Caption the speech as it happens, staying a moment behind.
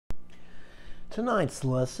Tonight's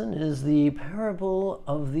lesson is the parable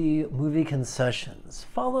of the movie Concessions,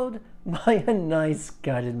 followed by a nice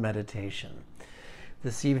guided meditation.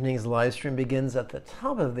 This evening's live stream begins at the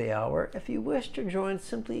top of the hour. If you wish to join,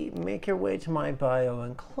 simply make your way to my bio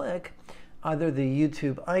and click either the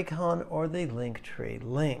YouTube icon or the Linktree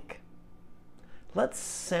link. Let's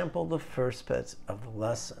sample the first bit of the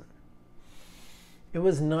lesson. It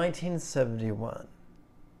was 1971,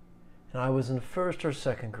 and I was in first or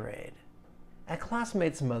second grade. A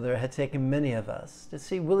classmate's mother had taken many of us to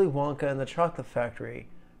see Willy Wonka and the Chocolate Factory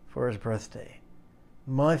for his birthday.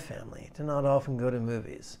 My family did not often go to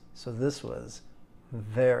movies, so this was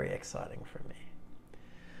very exciting for me.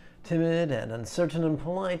 Timid and uncertain and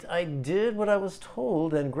polite, I did what I was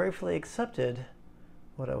told and gratefully accepted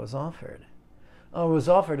what I was offered. I was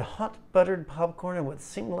offered hot buttered popcorn and what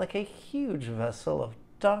seemed like a huge vessel of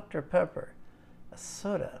Dr. Pepper, a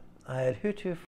soda I had heretofore